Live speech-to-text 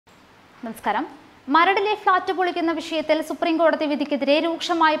നമസ്കാരം. മരടിലെ ഫ്ളാറ്റ് പൊളിക്കുന്ന വിഷയത്തിൽ സുപ്രീം കോടതി വിധിക്കെതിരെ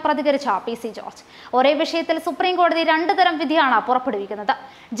രൂക്ഷമായി പ്രതികരിച്ച പി.സി. ജോർജ്. ഒരേ വിഷയത്തിൽ സുപ്രീം കോടതി രണ്ടു തരം വിധിയാണ് പുറപ്പെടുവിക്കുന്നത്.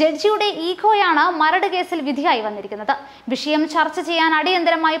 ജഡ്ജിയുടെ ഈഗോയാണ് മരട് കേസിൽ വിധിയായി വന്നിരിക്കുന്നത്. വിഷയം ചർച്ച ചെയ്യാൻ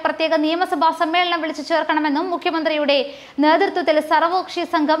അടിയന്തരമായി പ്രത്യേക നിയമസഭാ സമ്മേളനം വിളിച്ചു ചേർക്കണമെന്നും മുഖ്യമന്ത്രിയുടെ നേതൃത്വത്തിൽ സർവകക്ഷി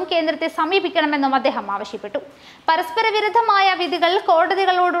സംഘം കേന്ദ്രത്തെ സമീപിക്കണമെന്നും അദ്ദേഹം ആവശ്യപ്പെട്ടു. പരസ്പര വിരുദ്ധമായ വിധികൾ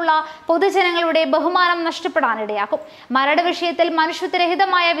കോടതികളോടുള്ള പൊതുജനങ്ങളുടെ ബഹുമാനം നഷ്ടപ്പെടാനിടയാക്കും. മരട് വിഷയത്തിൽ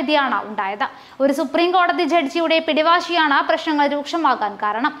മനുഷ്യത്വരഹിതമായ വിധിയാണ് ഉണ്ടായത്. ഒരു സുപ്രീം കോടതി ജഡ്ജിയുടെ പിടിവാശിയാണ് പ്രശ്നങ്ങൾ രൂക്ഷമാകാൻ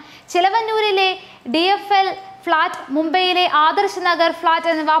കാരണം. ചിലവന്നൂരിലെ DFL ഫ്ളാറ്റ്, മുംബൈയിലെ ആദർശ നഗർ ഫ്ളാറ്റ്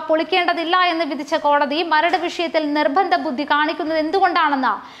എന്നിവ പൊളിക്കേണ്ടതില്ല എന്ന് വിധിച്ച കോടതി മരട് വിഷയത്തിൽ നിർബന്ധ ബുദ്ധി കാണിക്കുന്നത്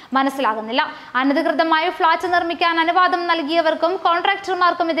എന്തുകൊണ്ടാണെന്ന് മനസ്സിലാകുന്നില്ല. അനധികൃതമായി ഫ്ളാറ്റ് നിർമ്മിക്കാൻ അനുവാദം നൽകിയവർക്കും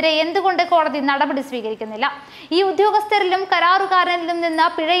കോൺട്രാക്ടർമാർക്കുമെതിരെ എന്തുകൊണ്ട് കോടതി നടപടി സ്വീകരിക്കുന്നില്ല? ഈ ഉദ്യോഗസ്ഥരിലും കരാറുകാരനിലും നിന്ന്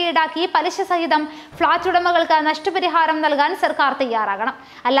പിഴ ഈടാക്കി പലിശ സഹിതം ഫ്ളാറ്റ് ഉടമകൾക്ക് നഷ്ടപരിഹാരം നൽകാൻ സർക്കാർ തയ്യാറാകണം.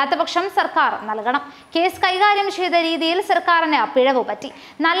 അല്ലാത്തപക്ഷം സർക്കാർ നൽകണം. കേസ് കൈകാര്യം ചെയ്ത രീതിയിൽ സർക്കാരിന് പിഴവ് പറ്റി.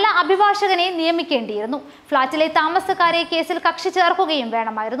 നല്ല അഭിഭാഷകനെ നിയമിക്കേണ്ടിയിരുന്നു. ഫ്ളാറ്റിലെ താമസക്കാരെ കേസിൽ കക്ഷി ചേർക്കുകയും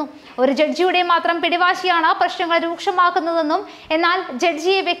വേണമായിരുന്നു. ഒരു ജഡ്ജിയുടെ മാത്രം പിടിവാശിയാണ് പ്രശ്നങ്ങൾ രൂക്ഷമാക്കുന്നതെന്നും എന്നാൽ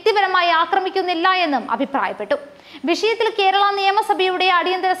ജഡ്ജിയെ വ്യക്തിപരമായി ആക്രമിക്കുന്നില്ല എന്നും അഭിപ്രായപ്പെട്ടു. വിഷയത്തിൽ കേരള നിയമസഭയുടെ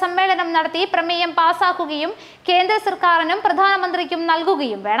അടിയന്തര സമ്മേളനം നടത്തി പ്രമേയം പാസാക്കുകയും കേന്ദ്ര സർക്കാരിനും പ്രധാനമന്ത്രിക്കും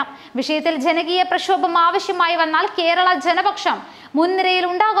നൽകുകയും വേണം. വിഷയത്തിൽ ജനകീയ പ്രക്ഷോഭം ആവശ്യമായി വന്നാൽ കേരള ജനപക്ഷം മുൻനിരയിൽ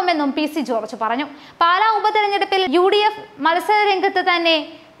ഉണ്ടാകുമെന്നും പി.സി. ജോർജ് പറഞ്ഞു. പാലാ ഉപതെരഞ്ഞെടുപ്പിൽ UDF മത്സരരംഗത്ത് തന്നെ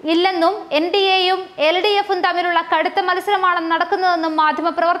ഇല്ലെന്നും NDAയും LDFും തമ്മിലുള്ള കടുത്ത മത്സരമാണ് നടക്കുന്നതെന്നും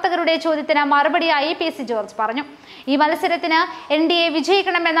മാധ്യമപ്രവർത്തകരുടെ ചോദ്യത്തിന് മറുപടിയായി പി.സി. ജോർജ് പറഞ്ഞു. ഈ മത്സരത്തിന് NDA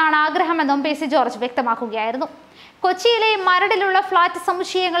വിജയിക്കണമെന്നാണ് ആഗ്രഹമെന്നും പി.സി. ജോർജ് വ്യക്തമാക്കുകയായിരുന്നു. കൊച്ചിയിലെ മരടിലുള്ള ഫ്ളാറ്റ്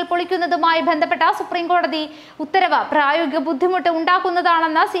സമുച്ചയങ്ങൾ പൊളിക്കുന്നതുമായി ബന്ധപ്പെട്ട സുപ്രീം കോടതി ഉത്തരവ് പ്രായോഗിക ബുദ്ധിമുട്ട്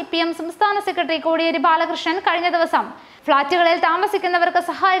ഉണ്ടാക്കുന്നതാണെന്ന് CPM സംസ്ഥാന സെക്രട്ടറി കോടിയേരി ബാലകൃഷ്ണൻ കഴിഞ്ഞ ദിവസം ഫ്ളാറ്റുകളിൽ താമസിക്കുന്നവർക്ക്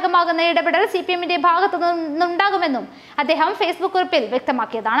സഹായകമാകുന്ന ഇടപെടൽ CPMന്റെ ഭാഗത്തു നിന്നുണ്ടാകുമെന്നും അദ്ദേഹം ഫേസ്ബുക്ക് കുറിപ്പിൽ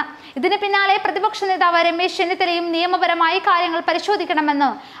വ്യക്തമാക്കിയതാണ്. ഇതിന് പിന്നാലെ പ്രതിപക്ഷ നേതാവ് രമേശ് ചെന്നിത്തലയും നിയമപരമായി കാര്യങ്ങൾ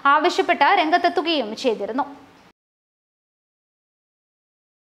പരിശോധിക്കണമെന്ന് ആവശ്യപ്പെട്ട് രംഗത്തെത്തുകയും ചെയ്തിരുന്നു.